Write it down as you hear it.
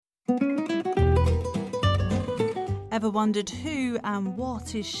Ever wondered who and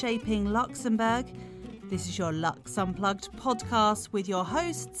what is shaping Luxembourg? This is your Lux Unplugged podcast with your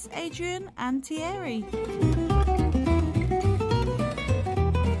hosts, Adrian and Thierry.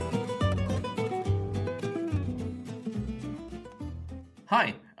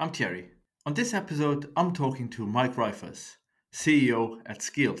 Hi, I'm Thierry. On this episode, I'm talking to Mike Reifers, CEO at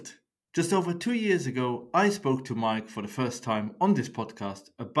Skilled. Just over 2 years ago, I spoke to Mike for the first time on this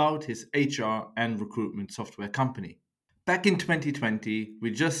podcast about his HR and recruitment software company. Back in 2020,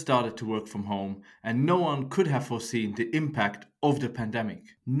 we just started to work from home and no one could have foreseen the impact of the pandemic.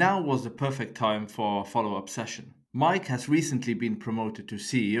 Now was the perfect time for a follow-up session. Mike has recently been promoted to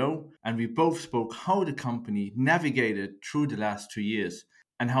CEO and we both spoke how the company navigated through the last 2 years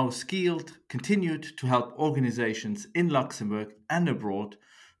and how Skilled continued to help organizations in Luxembourg and abroad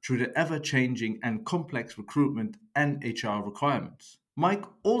through the ever-changing and complex recruitment and HR requirements. Mike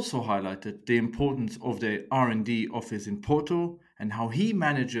also highlighted the importance of the R&D office in Porto and how he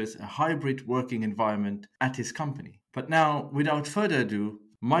manages a hybrid working environment at his company. But now, without further ado,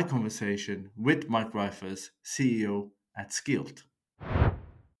 my conversation with Mike Reifers, CEO at Skilled.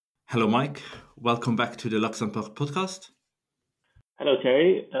 Hello, Mike. Welcome back to the Luxembourg podcast. Hello,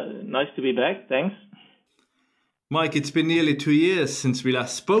 Terry. Nice to be back. Thanks. Mike, it's been nearly 2 years since we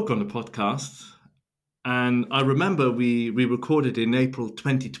last spoke on the podcast. And I remember we recorded in April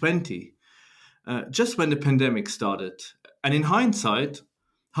 2020, just when the pandemic started. And in hindsight,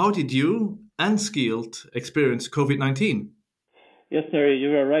 how did you and Skilled experience COVID-19? Yes, Terry,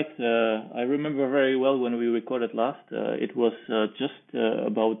 you are right. I remember very well when we recorded last. It was just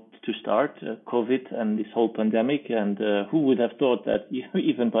about to start COVID and this whole pandemic. And who would have thought that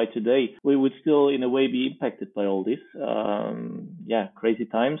even by today, we would still in a way be impacted by all this. Crazy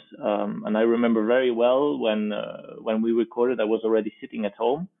times. And I remember very well when we recorded, I was already sitting at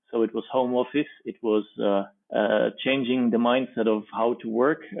home. So it was home office. It was changing the mindset of how to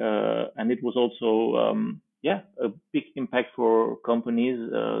work. And it was also a big impact for companies,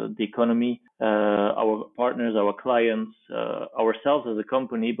 the economy, our partners, our clients, ourselves as a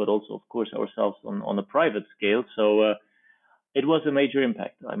company, but also, of course, ourselves on a private scale. So it was a major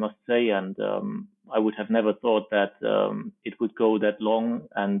impact, I must say. And I would have never thought that it would go that long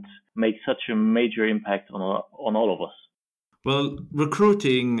and make such a major impact on all of us. Well,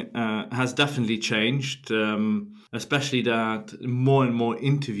 recruiting has definitely changed, especially that more and more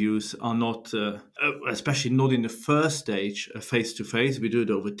interviews are not, especially not in the first stage, face-to-face. We do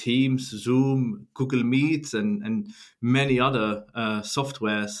it over Teams, Zoom, Google Meets, and many other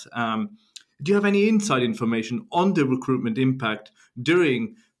softwares. Do you have any inside information on the recruitment impact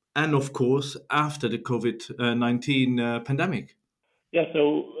during and, of course, after the COVID-19 pandemic? Yeah,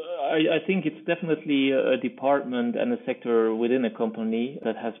 so I think it's definitely a department and a sector within a company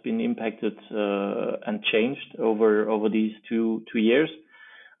that has been impacted and changed over these two years.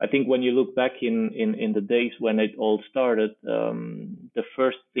 I think when you look back in the days when it all started, the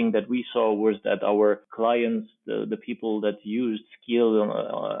first thing that we saw was that our clients, the people that used Skilled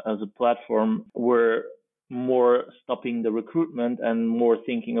as a platform, were more stopping the recruitment and more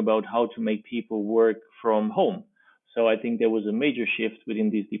thinking about how to make people work from home. So I think there was a major shift within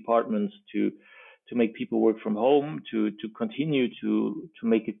these departments to make people work from home, to continue to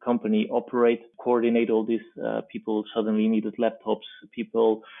make a company operate, coordinate all this. People suddenly needed laptops.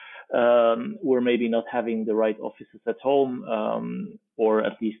 People were maybe not having the right offices at home, or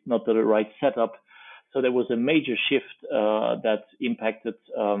at least not the right setup. So there was a major shift that impacted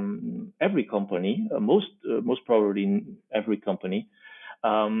every company, most probably every company.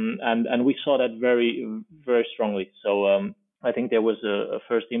 And we saw that very, very strongly. So I think there was a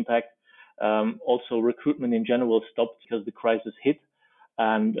first impact. Also, recruitment in general stopped because the crisis hit,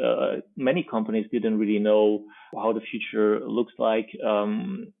 and many companies didn't really know how the future looks like.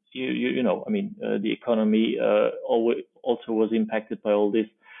 The economy also was impacted by all this.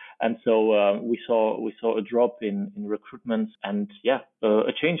 And so we saw a drop in recruitment and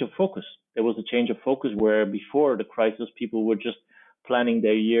a change of focus. There was a change of focus where before the crisis, people were just planning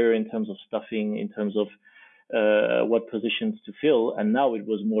their year in terms of stuffing, in terms of what positions to fill. And now it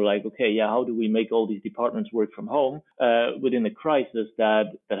was more like, how do we make all these departments work from home within a crisis that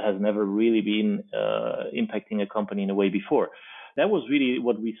has never really been impacting a company in a way before? That was really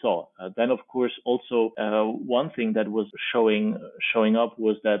what we saw. Then, of course, also one thing that was showing up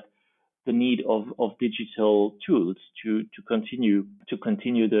was that the need of digital tools to continue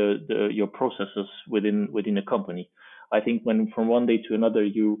your processes within a company. I think when from one day to another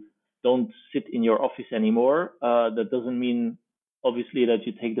you don't sit in your office anymore, that doesn't mean obviously that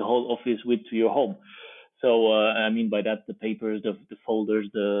you take the whole office to your home. So I mean by that the papers, the folders,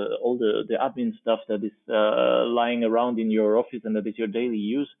 all the admin stuff that is lying around in your office and that is your daily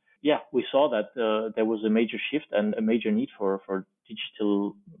use. Yeah, we saw that there was a major shift and a major need for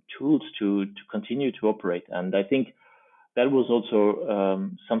digital tools to continue to operate. And I think that was also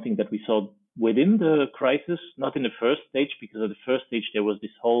something that we saw within the crisis, not in the first stage, because at the first stage there was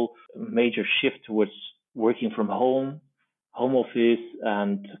this whole major shift towards working from home office,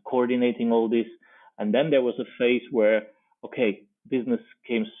 and coordinating all this. And then there was a phase where, okay, business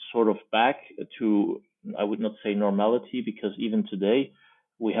came sort of back to, I would not say normality, because even today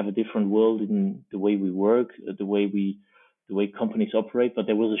we have a different world in the way we work, the way companies operate. But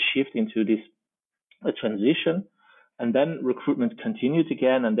there was a shift into this a transition. And then recruitment continued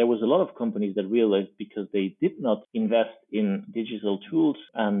again. And there was a lot of companies that realized, because they did not invest in digital tools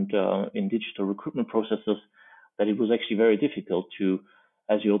and in digital recruitment processes, that it was actually very difficult to,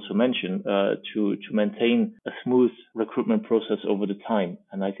 as you also mentioned, to maintain a smooth recruitment process over the time.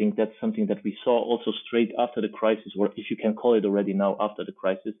 And I think that's something that we saw also straight after the crisis, or if you can call it already now after the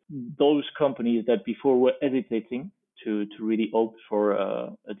crisis. Those companies that before were hesitating to really opt for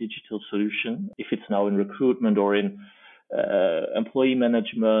a digital solution, if it's now in recruitment or in employee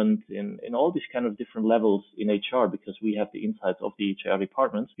management, in all these kind of different levels in HR, because we have the insights of the HR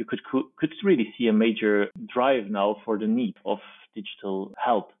departments, you could really see a major drive now for the need of digital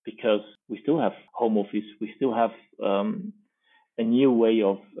help, because we still have home office, we still have a new way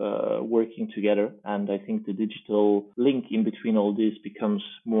of working together. And I think the digital link in between all this becomes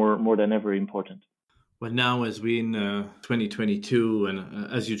more than ever important. Well, now as we're in 2022,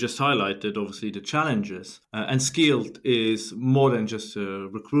 and as you just highlighted, obviously the challenges, and Skilled is more than just a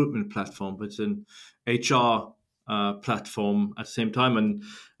recruitment platform, but it's an HR platform at the same time. And,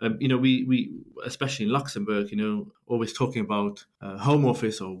 we, especially in Luxembourg, always talking about home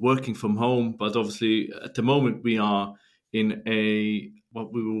office or working from home. But obviously at the moment we are in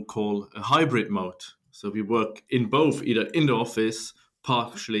what we will call a hybrid mode. So we work in both, either in the office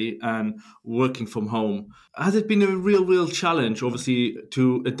partially and working from home. Has it been a real challenge, obviously,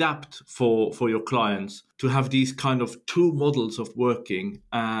 to adapt for your clients, to have these kind of two models of working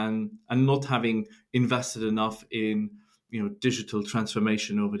and not having invested enough in digital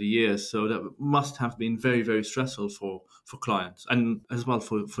transformation over the years? So that must have been very, very stressful for clients and as well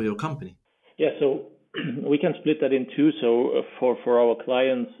for your company. Yeah, so we can split that in two. So for our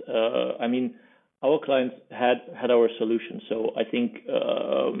clients, our clients had our solution. So I think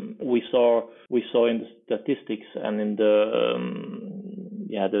we saw in the statistics and in the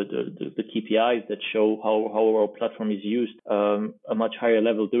KPIs that show how our platform is used a much higher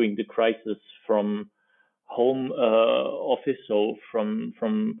level during the crisis, from home office, so from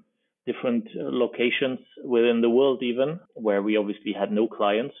different locations within the world, even where we obviously had no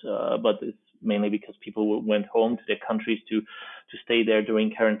clients, but it's mainly because people went home to their countries to stay there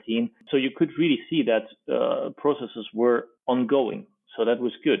during quarantine. So you could really see that processes were ongoing. So that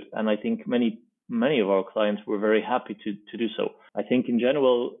was good. And I think many of our clients were very happy to do so. I think in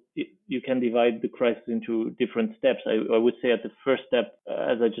general, you can divide the crisis into different steps. I would say at the first step,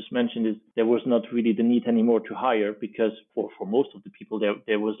 as I just mentioned, is there was not really the need anymore to hire, because for most of the people,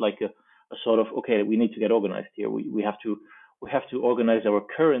 there was like a sort of, okay, we need to get organized here. We have to organize our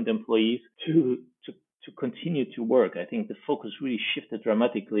current employees to continue to work. I think the focus really shifted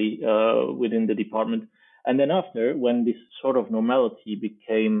dramatically within the department. And then after, when this sort of normality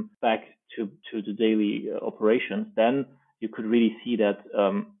became back to the daily operations, then you could really see that,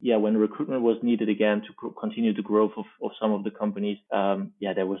 when recruitment was needed again to continue the growth of some of the companies,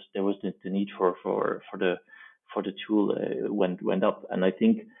 there was the need for the tool went up. And I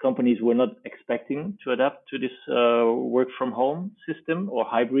think companies were not expecting to adapt to this work from home system or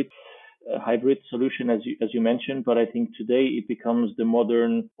hybrid solution, as you mentioned. But I think today it becomes the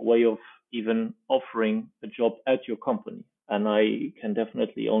modern way of even offering a job at your company. And I can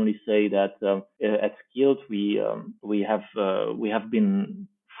definitely only say that at Skilled we have been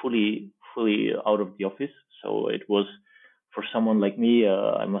fully out of the office. So it was, for someone like me,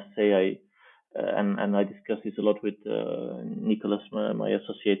 I must say, and I discussed this a lot with Nicholas, my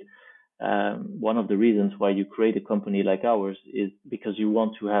associate. One of the reasons why you create a company like ours is because you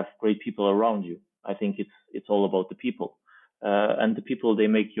want to have great people around you. I think it's all about the people, and the people, they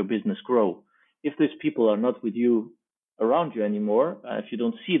make your business grow. If these people are not with you, around you anymore, if you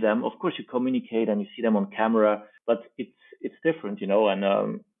don't see them, of course you communicate and you see them on camera, but it's different,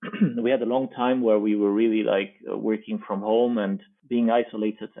 And we had a long time where we were really like working from home and being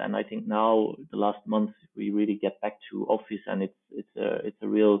isolated. And I think now the last month we really get back to office, and it's a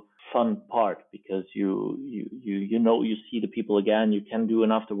real fun part, because you see the people again. You can do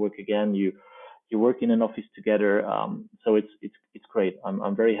an after work again. You you work in an office together. So it's great.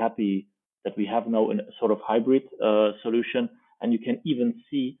 I'm very happy that we have now a sort of hybrid solution, and you can even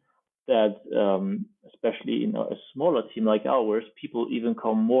see that especially in a smaller team like ours, people even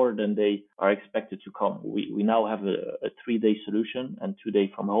come more than they are expected to come. We now have a 3-day solution and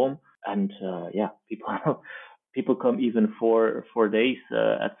 2-day from home, and people come even 4 days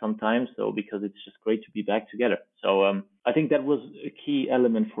at some time. So because it's just great to be back together. So I think that was a key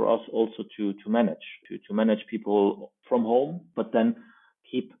element for us also to manage people from home, but then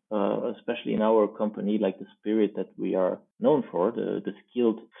keep, especially in our company, like the spirit that we are known for, the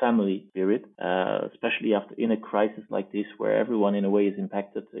skilled family spirit, especially after in a crisis like this where everyone in a way is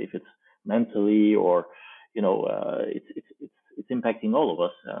impacted, if it's mentally or, it's impacting all of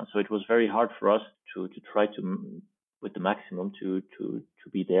us. So it was very hard for us to try to, with the maximum, to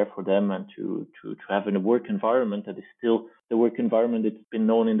be there for them and to have a work environment that is still the work environment it's been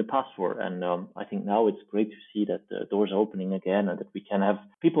known in the past for. And I think now it's great to see that the doors are opening again and that we can have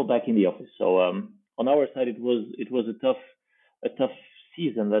people back in the office. So on our side, it was a tough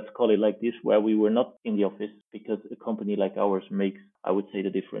season, let's call it like this, where we were not in the office, because a company like ours makes, I would say, the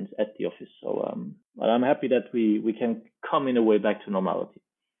difference at the office. So I'm happy that we can come in a way back to normality.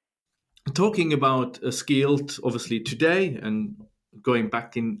 Talking about Skilled, obviously today, and going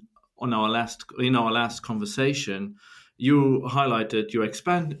back in our last conversation, you highlighted your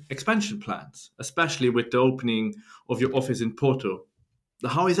expansion plans, especially with the opening of your office in Porto.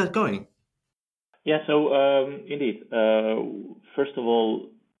 How is that going? Yeah, so indeed, first of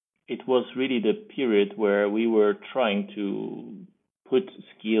all, it was really the period where we were trying to put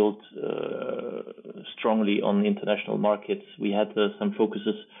Skilled strongly on international markets. We had some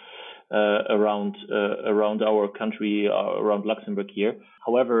focuses around our country, around Luxembourg here.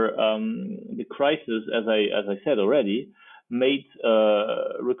 However, the crisis, as I said already, made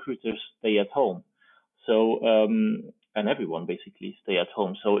recruiters stay at home. So and everyone basically stay at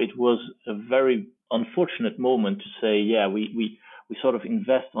home. So it was a very unfortunate moment to say, yeah, we sort of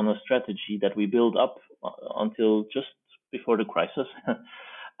invest on a strategy that we build up until just before the crisis.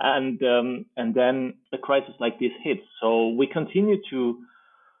 And then a crisis like this hits. So we continue to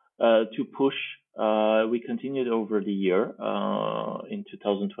push. We continued over the year in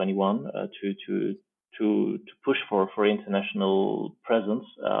 2021 to push for international presence.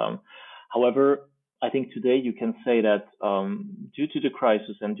 However, I think today you can say that due to the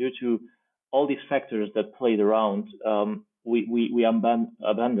crisis and due to all these factors that played around, we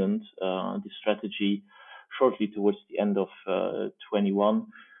abandoned this strategy shortly towards the end of 21,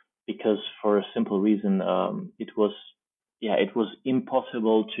 because for a simple reason, it was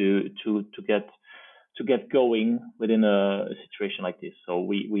impossible to get going within a situation like this. So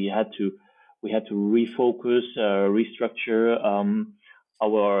we had to refocus, restructure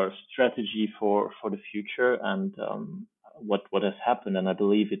our strategy for the future, and what has happened, and I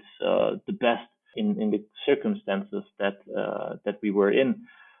believe it's the best in the circumstances that we were in.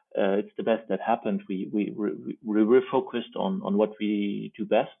 It's the best that happened. We refocused on what we do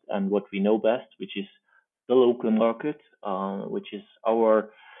best and what we know best, which is the local market, which is our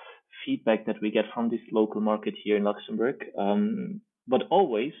feedback that we get from this local market here in Luxembourg, but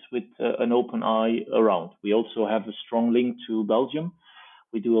always with an open eye around. We also have a strong link to Belgium.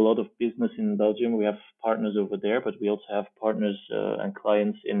 We do a lot of business in Belgium. We have partners over there, but we also have partners and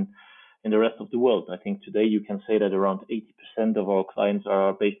clients in the rest of the world. I think today you can say that around 80% of our clients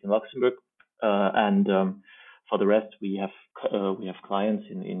are based in Luxembourg, and for the rest, we have clients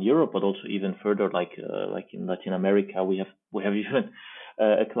in Europe, but also even further, like in Latin America. We have even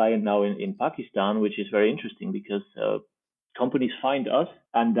a client now in Pakistan, which is very interesting because companies find us,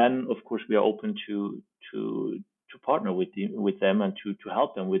 and then of course we are open to partner with them and to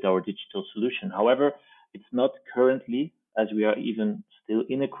help them with our digital solution. However, it's not currently, as we are even still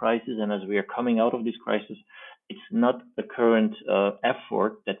in a crisis and as we are coming out of this crisis, it's not a current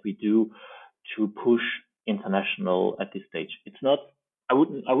effort that we do to push international at this stage. It's not. I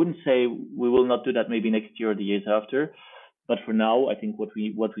wouldn't say we will not do that maybe next year or the years after, but for now, I think what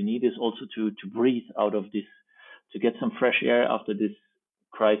we need is also to breathe out of this, to get some fresh air after this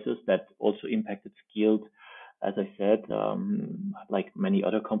crisis that also impacted Skilled, as I said, like many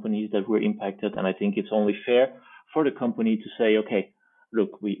other companies that were impacted. And I think it's only fair for the company to say, okay,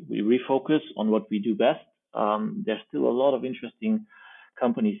 look, we refocus on what we do best. There's still a lot of interesting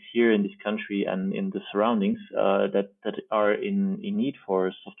companies here in this country and in the surroundings that are in need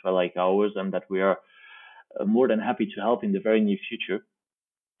for software like ours, and that we are more than happy to help in the very near future.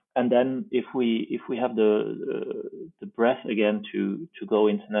 And then if we have the breath again to go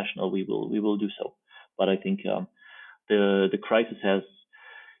international, we will do so. But I think the crisis has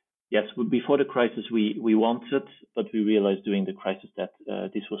yes, before the crisis, we wanted, but we realized during the crisis that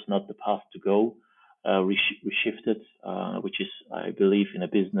this was not the path to go. We shifted, which is, I believe, in a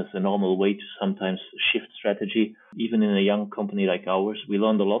business, a normal way to sometimes shift strategy. Even in a young company like ours, we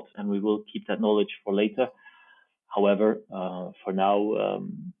learned a lot, and we will keep that knowledge for later. However, for now,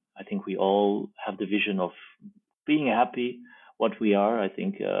 I think we all have the vision of being happy what we are. I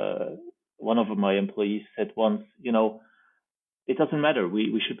think one of my employees said once, it doesn't matter.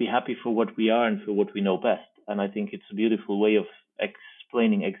 We should be happy for what we are and for what we know best. And I think it's a beautiful way of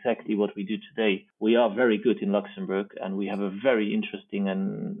explaining exactly what we do today. We are very good in Luxembourg, and we have a very interesting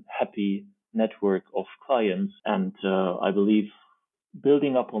and happy network of clients. And I believe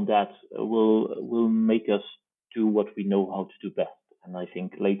building up on that will make us do what we know how to do best. And I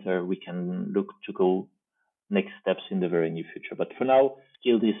think later we can look to go next steps in the very near future. But for now,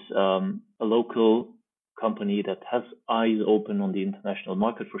 Skilled is a local company that has eyes open on the international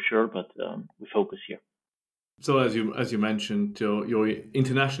market for sure, but we focus here. So as you mentioned, your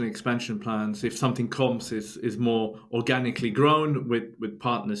international expansion plans, if something comes, is more organically grown with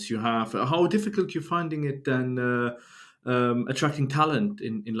partners you have. How difficult you're finding it then attracting talent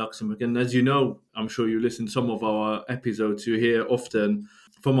in Luxembourg? And as you know, I'm sure you listen to some of our episodes, you hear often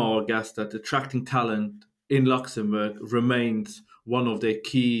from our guests that attracting talent in Luxembourg remains one of the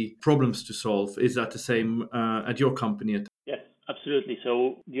key problems to solve. Is that the same at your company? Yes, absolutely.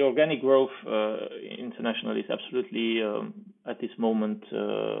 So the organic growth internationally is absolutely at this moment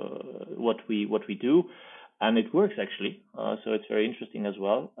what we do, and it works actually. So it's very interesting as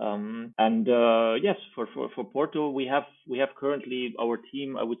well. And yes, for Porto, we have currently our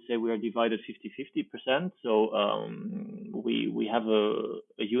team. I would say we are divided 50-50%. So we have a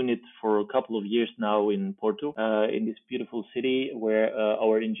unit for a couple of years now in Porto, in this beautiful city where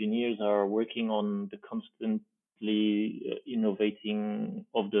our engineers are working on the constant innovating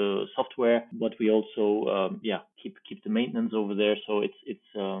of the software, but we also keep the maintenance over there. So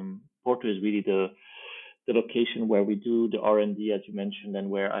it's Porto is really the location where we do the R&D, as you mentioned, and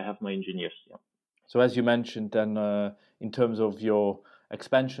where I have my engineers. Yeah. So as you mentioned, then in terms of your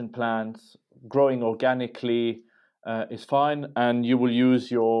expansion plans, growing organically is fine, and you will use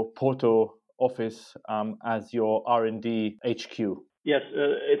your Porto office as your R&D HQ. Yes,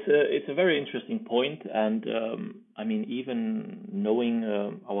 it's a very interesting point, and I mean, even knowing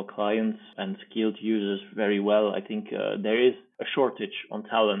our clients and Skilled users very well, I think there is a shortage on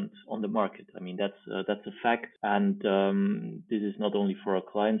talent on the market. I mean, that's a fact, and this is not only for our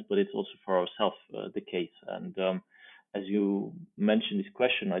clients, but it's also for ourselves the case. And as you mentioned this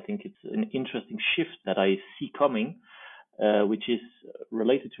question, I think it's an interesting shift that I see coming, which is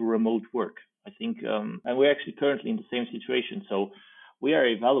related to remote work. I think, and we're actually currently in the same situation. So we are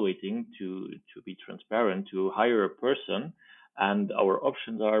evaluating to be transparent to hire a person, and our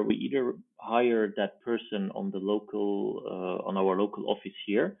options are we either hire that person on the local on our local office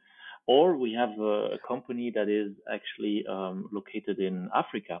here, or we have a company that is actually located in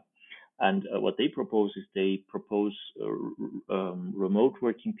Africa. And what they propose is remote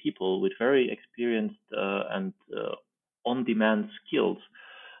working people with very experienced and on-demand skills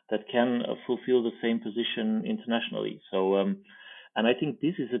that can fulfill the same position internationally. So. And I think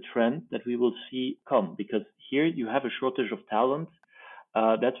this is a trend that we will see come, because here you have a shortage of talent,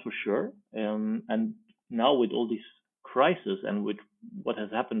 that's for sure. And now with all this crisis and with what has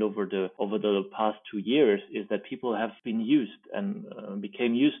happened over the past 2 years, is that people have been used and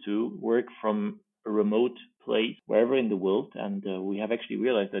became used to work from a remote place wherever in the world, and we have actually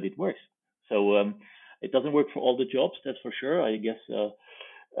realized that it works. So it doesn't work for all the jobs, that's for sure. I guess.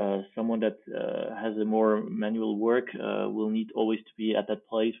 Someone that has a more manual work will need always to be at that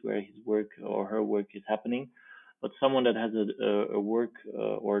place where his work or her work is happening. But someone that has a work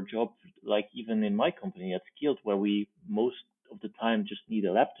or a job, like even in my company at Skilled, where we most of the time just need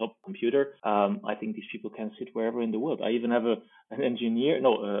a laptop computer, I think these people can sit wherever in the world. I even have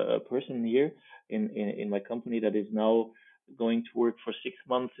a person here in my company that is now going to work for 6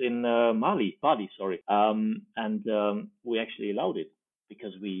 months in Bali, sorry. And we actually allowed it,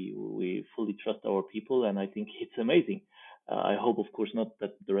 because we fully trust our people, and I think it's amazing. I hope, of course, not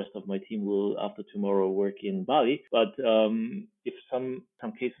that the rest of my team will after tomorrow work in Bali, but if some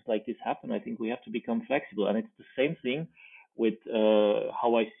cases like this happen, I think we have to become flexible. And it's the same thing with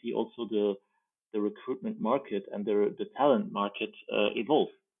how I see also the recruitment market and the talent market evolve.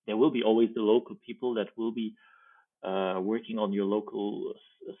 There will be always the local people that will be working on your local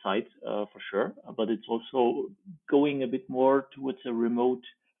site for sure, but it's also going a bit more towards a remote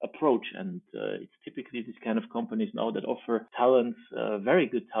approach. And it's typically these kind of companies now that offer talents, very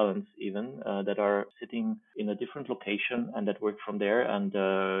good talents even, that are sitting in a different location and that work from there, and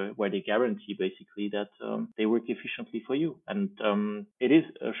where they guarantee basically that they work efficiently for you. And it is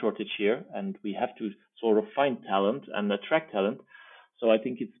a shortage here, and we have to sort of find talent and attract talent. So I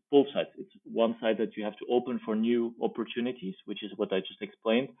think it's both sides. It's one side that you have to open for new opportunities, which is what I just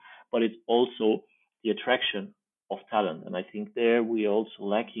explained, but it's also the attraction of talent. And I think there we are also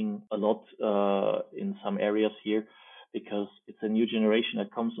lacking a lot in some areas here, because it's a new generation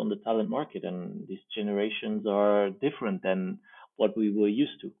that comes on the talent market, and these generations are different than what we were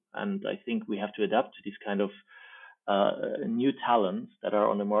used to. And I think we have to adapt to these kind of new talents that are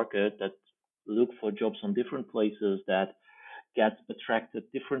on the market, that look for jobs on different places, that get attracted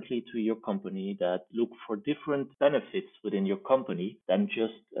differently to your company, that look for different benefits within your company than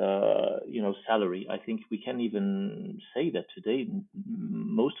just salary. I think we can even say that today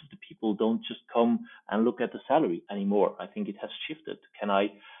most of the people don't just come and look at the salary anymore. I think it has shifted.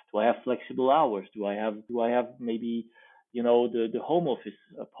 Do I have flexible hours? Do I have maybe the home office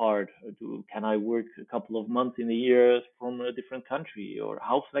part? Can I work a couple of months in a year from a different country? Or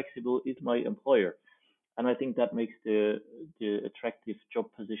how flexible is my employer? And I think that makes the attractive job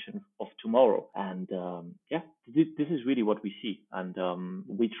position of tomorrow. And this is really what we see. And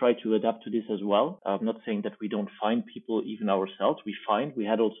we try to adapt to this as well. I'm not saying that we don't find people even ourselves. We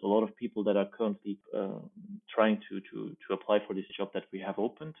had also a lot of people that are currently trying to apply for this job that we have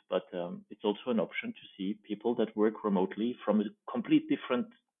opened. But it's also an option to see people that work remotely from a complete different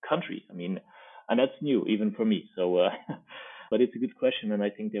country. I mean, and that's new even for me. So. But it's a good question, and I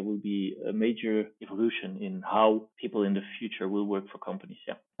think there will be a major evolution in how people in the future will work for companies.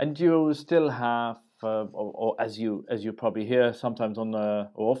 Yeah. And you still have, or as you probably hear sometimes or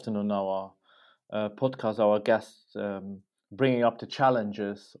often on our podcast, our guests bringing up the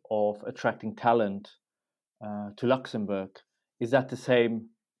challenges of attracting talent to Luxembourg. Is that the same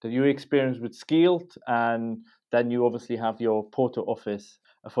that you experience with Skilled? And then you obviously have your Porto office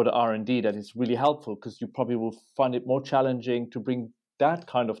for the R&D that is really helpful, because you probably will find it more challenging to bring that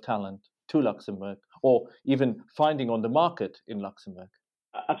kind of talent to Luxembourg, or even finding on the market in Luxembourg.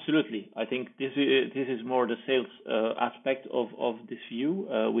 Absolutely. I think this is more the sales aspect of this view,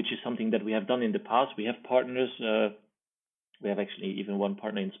 which is something that we have done in the past. We have partners. We have actually even one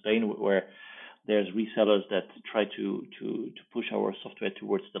partner in Spain where there's resellers that try to push our software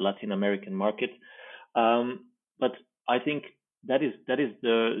towards the Latin American market. But I think that is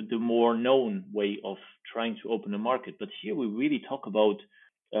the more known way of trying to open a market. But here we really talk about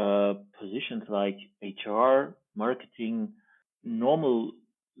positions like HR, marketing, normal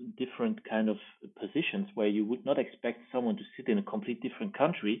different kind of positions where you would not expect someone to sit in a complete different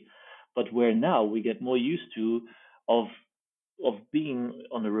country, but where now we get more used to of being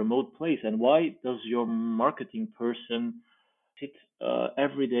on a remote place. And why does your marketing person sit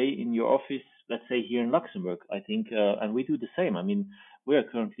every day in your office, let's say here in Luxembourg? I think, and we do the same. I mean, we are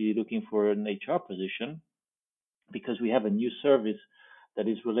currently looking for an HR position because we have a new service that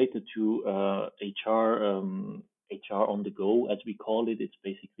is related to HR on the go, as we call it. It's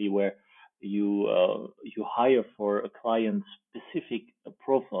basically where you hire for a client specific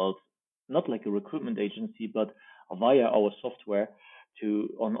profiles, not like a recruitment agency, but via our software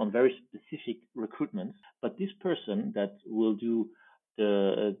on very specific recruitments. But this person that will do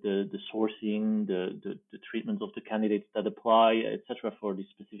the sourcing, the treatment of the candidates that apply, etc., for this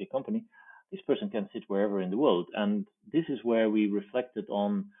specific company, this person can sit wherever in the world. And this is where we reflected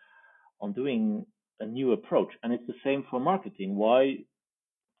on doing a new approach. And it's the same for marketing. Why?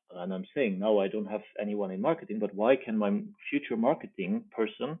 And I'm saying now I don't have anyone in marketing, but why can my future marketing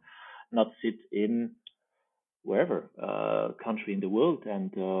person not sit in wherever country in the world,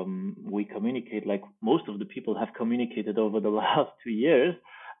 and we communicate like most of the people have communicated over the last 2 years,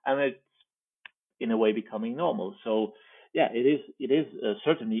 and it's in a way becoming normal. So yeah, it is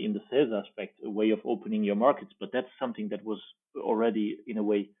certainly in the sales aspect a way of opening your markets, but that's something that was already in a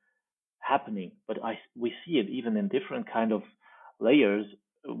way happening. But we see it even in different kind of layers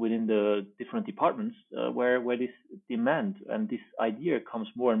within the different departments where this demand and this idea comes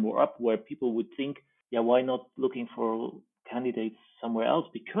more and more up, where people would think, yeah, why not looking for candidates somewhere else?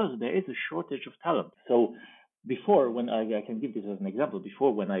 Because there is a shortage of talent. So before, when I can give this as an example,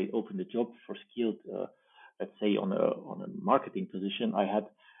 before when I opened a job for Skilled, let's say on a marketing position, I had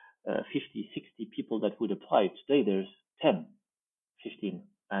 50, 60 people that would apply. Today there's 10, 15.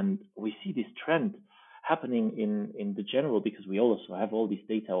 And we see this trend happening in the general, because we also have all this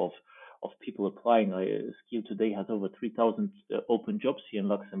data of people applying. Skilled today has over 3,000 open jobs here in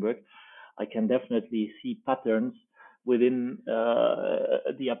Luxembourg. I can definitely see patterns within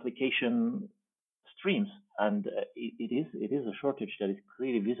the application streams. And it is a shortage that is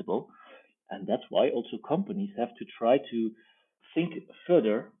clearly visible. And that's why also companies have to try to think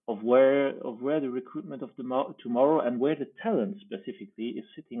further of where the recruitment of tomorrow and where the talent specifically is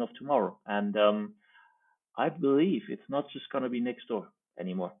sitting of tomorrow. And I believe it's not just going to be next door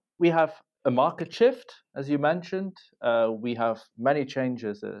anymore. We have a market shift, as you mentioned. We have many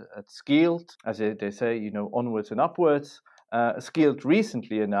changes at Skilled, as they say, onwards and upwards. Skilled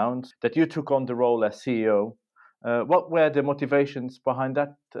recently announced that you took on the role as CEO. What were the motivations behind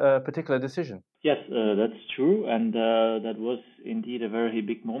that particular decision? Yes, that's true, and that was indeed a very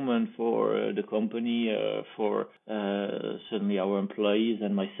big moment for the company, for certainly our employees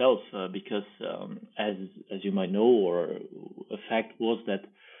and myself, because as you might know, or a fact was that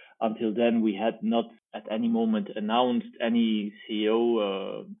until then we had not at any moment announced any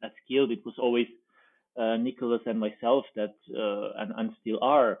CEO at Skilled. It was always Nicholas and myself that and still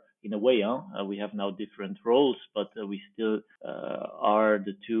are in a way. We have now different roles, but we still are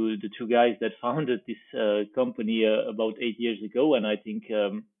the two guys that founded this company about 8 years ago, and I think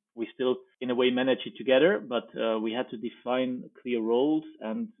we still in a way manage it together. But we had to define clear roles,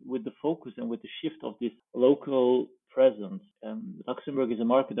 and with the focus and with the shift of this local presence. Luxembourg is a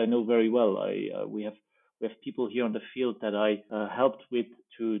market I know very well. We have people here on the field that I helped with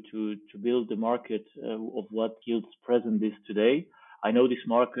to build the market of what Skilled's present is today. I know this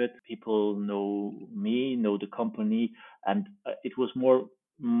market. People know me, know the company, and it was more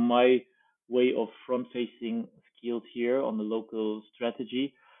my way of front-facing Skilled here on the local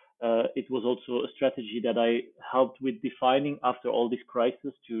strategy. It was also a strategy that I helped with defining after all this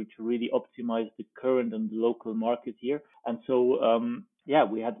crisis to really optimize the current and the local market here. And so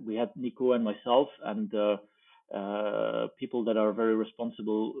we had Nico and myself and people that are very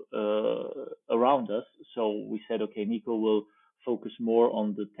responsible around us. So we said, okay, Nico will focus more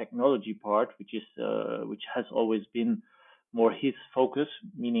on the technology part, which has always been more his focus,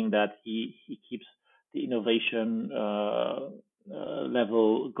 meaning that he keeps the innovation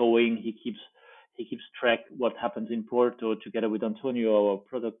level going. He keeps track what happens in Porto together with Antonio, our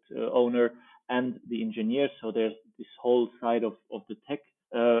product owner, and the engineers. So there's this whole side of the tech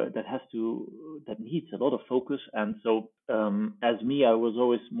that needs a lot of focus. And so as me, I was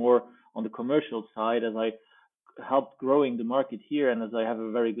always more on the commercial side as I helped growing the market here, and as I have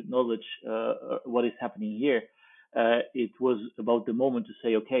a very good knowledge what is happening here. It was about the moment to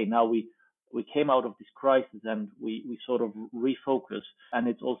say, okay, now we came out of this crisis and we sort of refocus, and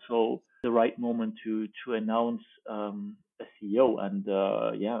it's also the right moment to announce a CEO. And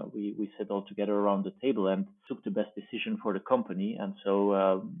we sat all together around the table and took the best decision for the company. And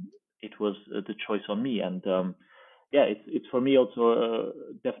so it was the choice on me. And it's for me also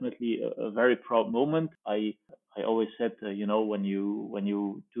definitely a very proud moment. I always said, when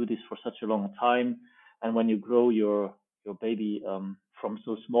you do this for such a long time, and when you grow your baby from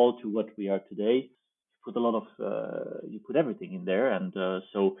so small to what we are today, you put everything in there. And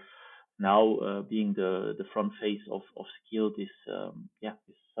so now being the front face of Skilled is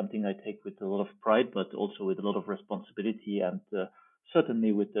something I take with a lot of pride, but also with a lot of responsibility, and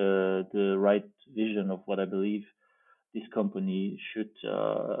certainly with the right vision of what I believe this company should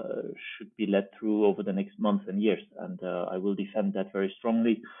be led through over the next months and years. And I will defend that very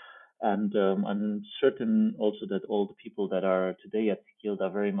strongly. And I'm certain also that all the people that are today at Skilled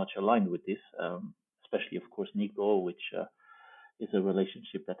are very much aligned with this, especially, of course, Nico, which is a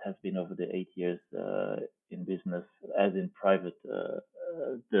relationship that has been over the 8 years in business as in private,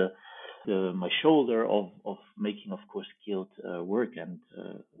 my shoulder of making, of course, Skilled work. And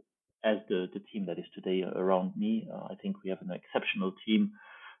as the team that is today around me, I think we have an exceptional team.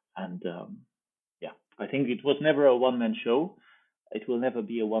 And I think it was never a one-man show. It will never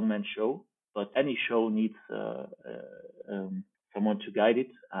be a one-man show, but any show needs someone to guide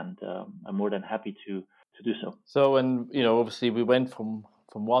it, and I'm more than happy to do so. So, and obviously we went from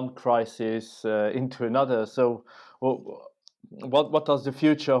one crisis into another. So, what does the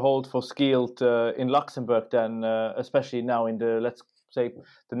future hold for Skilled in Luxembourg then, especially now in the, let's say,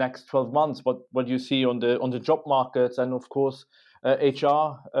 the next 12 months? What do you see on the job markets, and of course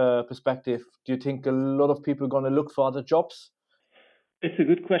HR perspective? Do you think a lot of people are going to look for other jobs? It's a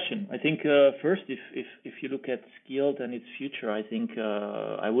good question. I think first, if you look at Skilled and its future, I think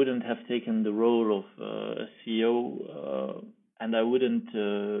I wouldn't have taken the role of a CEO, and I wouldn't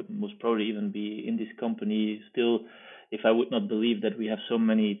most probably even be in this company still if I would not believe that we have so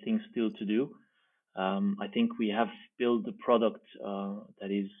many things still to do. I think we have built a product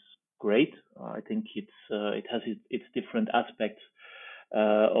that is great. I think it has its different aspects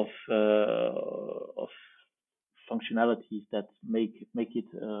of functionalities that make it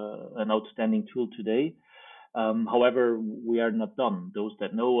an outstanding tool today. However, we are not done. Those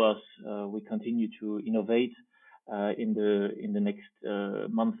that know us, we continue to innovate in the next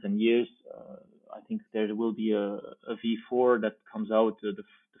months and years. I think there will be a V4 that comes out, the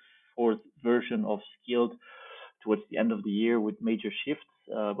fourth version of Skilled, towards the end of the year with major shifts,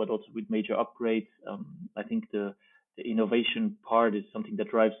 but also with major upgrades. I think the innovation part is something that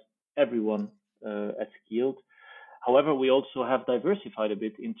drives everyone at Skilled. However, we also have diversified a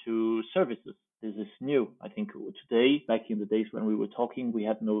bit into services. This is new. I think today, back in the days when we were talking, we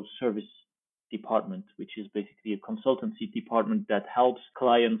had no service department, which is basically a consultancy department that helps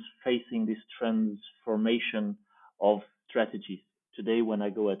clients facing this transformation of strategies. Today, when I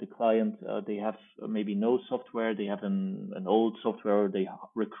go at a client, they have maybe no software, they have an old software, they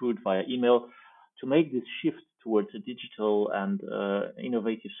recruit via email. To make this shift towards a digital and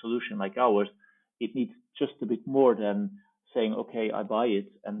innovative solution like ours, it needs just a bit more than saying, okay, I buy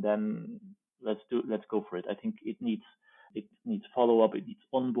it and then let's go for it. I think it needs follow up, it needs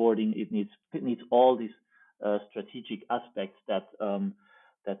onboarding, it needs all these strategic aspects that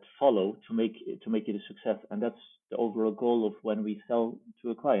follow to make it a success, and that's the overall goal of when we sell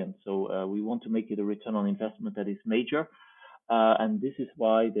to a client. So we want to make it a return on investment that is major, and this is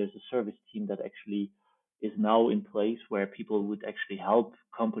why there's a service team that actually is now in place, where people would actually help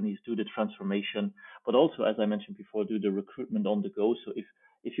companies do the transformation, but also, as I mentioned before, do the recruitment on the go. So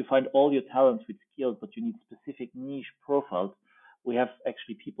if you find all your talents with skills, but you need specific niche profiles, we have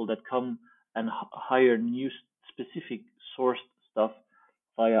actually people that come and hire new specific sourced stuff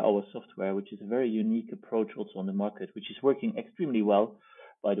via our software, which is a very unique approach also on the market, which is working extremely well,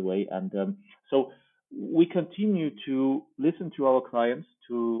 by the way. And so we continue to listen to our clients,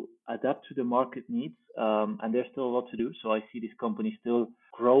 to adapt to the market needs, and there's still a lot to do. So I see this company still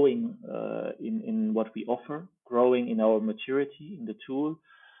growing in what we offer, growing in our maturity in the tool,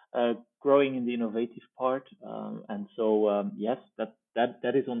 growing in the innovative part, and so yes,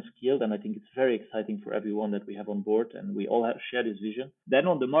 that is on Skilled, and I think it's very exciting for everyone that we have on board, and we all share this vision. Then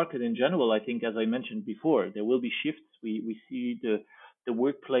on the market in general, I think, as I mentioned before, there will be shifts. We see the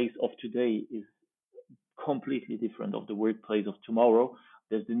workplace of today is completely different of the workplace of tomorrow.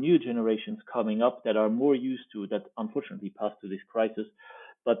 There's the new generations coming up that are more used to that, unfortunately passed through this crisis,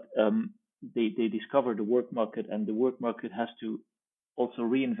 but they discover the work market, and the work market has to also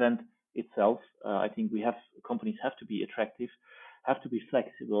reinvent itself. I think companies have to be attractive, have to be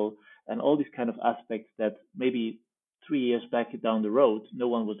flexible, and all these kind of aspects that maybe 3 years back down the road no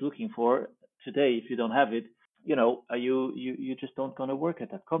one was looking for. Today, if you don't have it, you just don't gonna work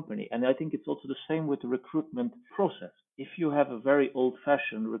at that company. And I think it's also the same with the recruitment process. If you have a very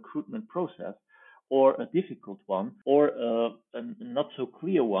old-fashioned recruitment process, or a difficult one, or a not so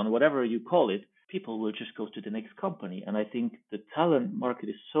clear one, whatever you call it, people will just go to the next company. And I think the talent market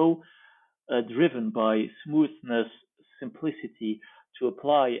is so driven by smoothness, simplicity to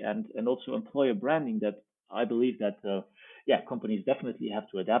apply, and also employer branding, that I believe that companies definitely have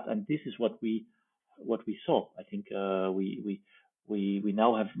to adapt. And this is what we saw. I think we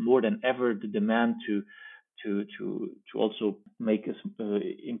now have more than ever the demand to also make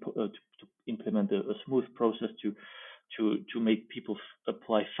to implement a smooth process, to make people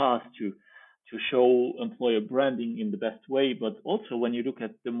apply fast, to show employer branding in the best way. But also, when you look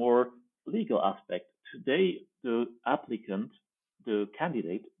at the more legal aspect, today the applicant, the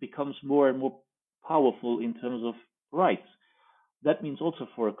candidate, becomes more and more powerful in terms of rights. That means also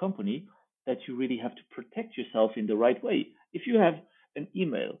for a company that you really have to protect yourself in the right way. If you have an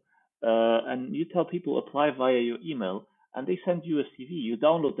email and you tell people apply via your email, and they send you a CV, you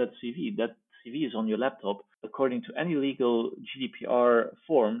download that CV is on your laptop. According to any legal GDPR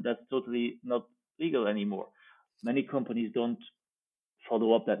form, that's totally not legal anymore. Many companies don't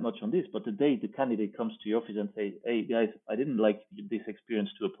follow up that much on this, but the day the candidate comes to your office and says, hey guys, I didn't like this experience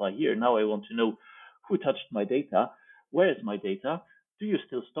to apply here. Now I want to know who touched my data, where is my data, do you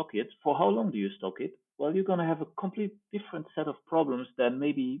still stock it, for how long do you stock it? Well, you're going to have a complete different set of problems than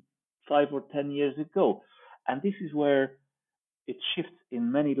maybe 5 or 10 years ago. And this is where it shifts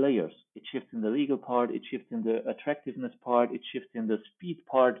in many layers. It shifts in the legal part, it shifts in the attractiveness part, it shifts in the speed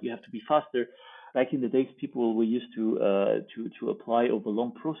part. You have to be faster. Back in the days, people were used to apply over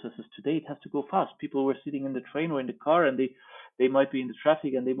long processes. Today, it has to go fast. People were sitting in the train or in the car, and they might be in the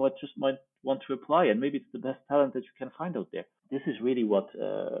traffic, and they might want to apply, and maybe it's the best talent that you can find out there. This is really what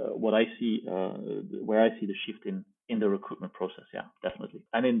I see, where I see the shift in the recruitment process. Yeah, definitely,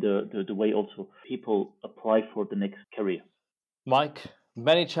 and in the way also people apply for the next career. Mike,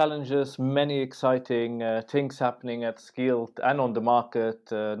 many challenges, many exciting things happening at Skilled and on the market,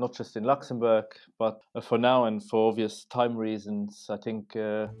 not just in Luxembourg, but for now and for obvious time reasons, I think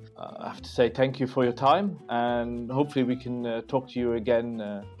I have to say thank you for your time, and hopefully we can talk to you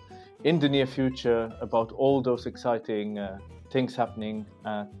again in the near future about all those exciting things happening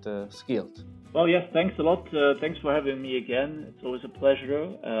at Skilled. Well, yes, thanks a lot. Thanks for having me again. It's always a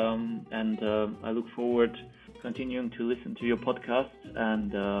pleasure, and I look forward continuing to listen to your podcast,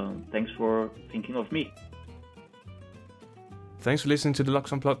 and thanks for thinking of me. Thanks for listening to the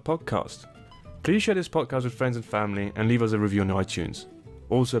Lux Unplugged podcast. Please share this podcast with friends and family and leave us a review on iTunes.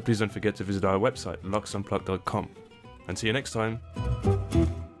 Also, please don't forget to visit our website, luxunplugged.com. And see you next time.